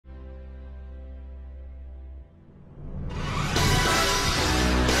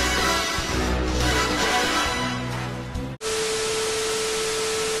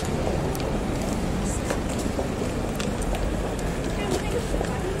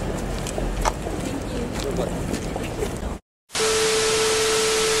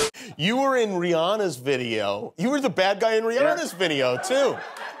You were in Rihanna's video. You were the bad guy in Rihanna's video, too.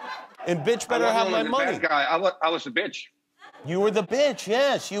 And bitch better have my money. Bad guy. I was the bitch. You were the bitch,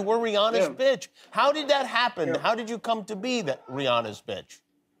 yes. You were Rihanna's bitch. How did that happen? How did you come to be that Rihanna's bitch?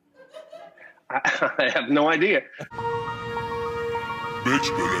 I have no idea. Bitch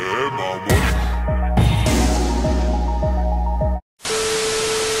better have my money.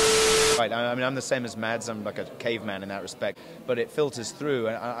 Right, I mean, I'm the same as Mads. I'm like a caveman in that respect, but it filters through,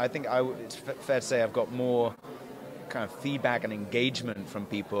 and I think it's fair to say I've got more kind of feedback and engagement from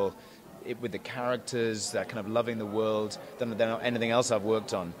people with the characters, that kind of loving the world, than anything else I've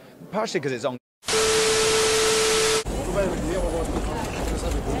worked on. Partially because it's on.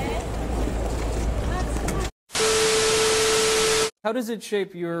 How does it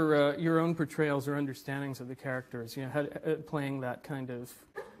shape your own portrayals or understandings of the characters? You know, playing that kind of.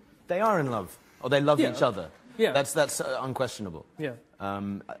 They are in love, or they love each other. Yeah, that's unquestionable. Yeah, I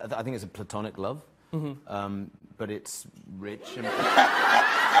think it's a platonic love, but it's rich and.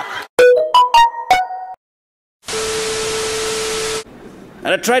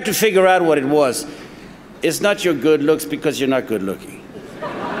 And I tried to figure out what it was. It's not your good looks because you're not good looking.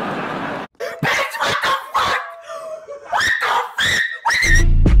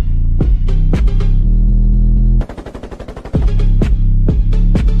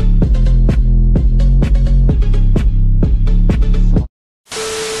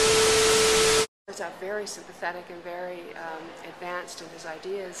 Very sympathetic and very advanced in his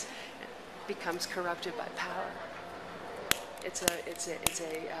ideas, becomes corrupted by power. That's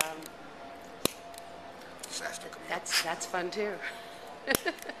fun too.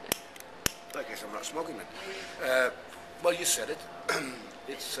 I guess I'm not smoking it. Well, you said it.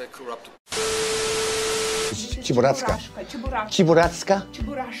 It's corrupted. Чебурашка. Чебурашка.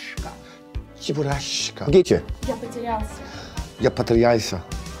 Чебурашка. Чебурашка. Гейте. Я потерялся. Я потерялся.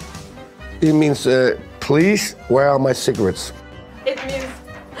 It means, please, where are my cigarettes? It means...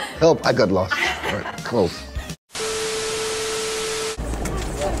 Help, I got lost. All right, close.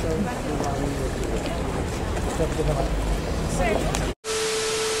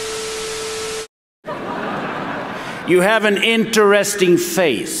 You have an interesting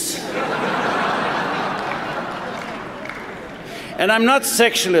face. And I'm not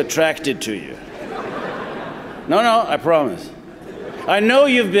sexually attracted to you. No, I promise. I know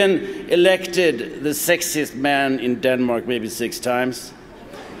you've been elected the sexiest man in Denmark maybe 6 times.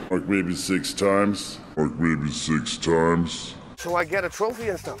 Like maybe 6 times. Like maybe 6 times. So I get a trophy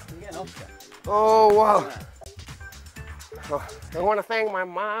and stuff? Oh, wow. Oh, I want to thank my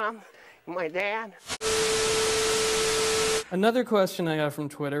mom, my dad. Another question I got from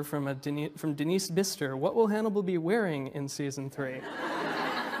Twitter from Denise Bister. What will Hannibal be wearing in season 3?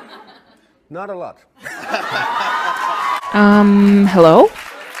 Not a lot. Hello?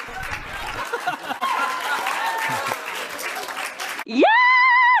 Yeah!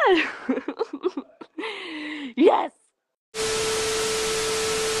 Yes!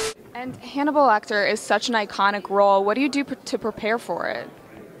 And Hannibal Lecter is such an iconic role. What do you do to prepare for it?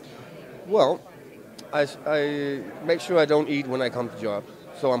 Well, I make sure I don't eat when I come to job.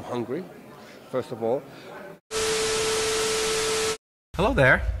 So I'm hungry, first of all. Hello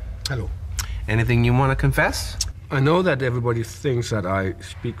there. Hello. Anything you want to confess? I know that everybody thinks that I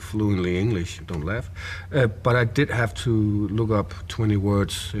speak fluently English, don't laugh, but I did have to look up 20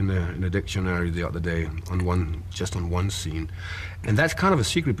 words in the dictionary the other day on just on one scene. And that's kind of a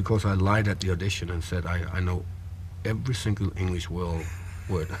secret because I lied at the audition and said I know every single English word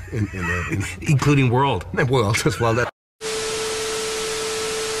in including world. World as well.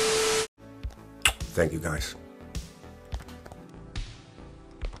 Thank you guys.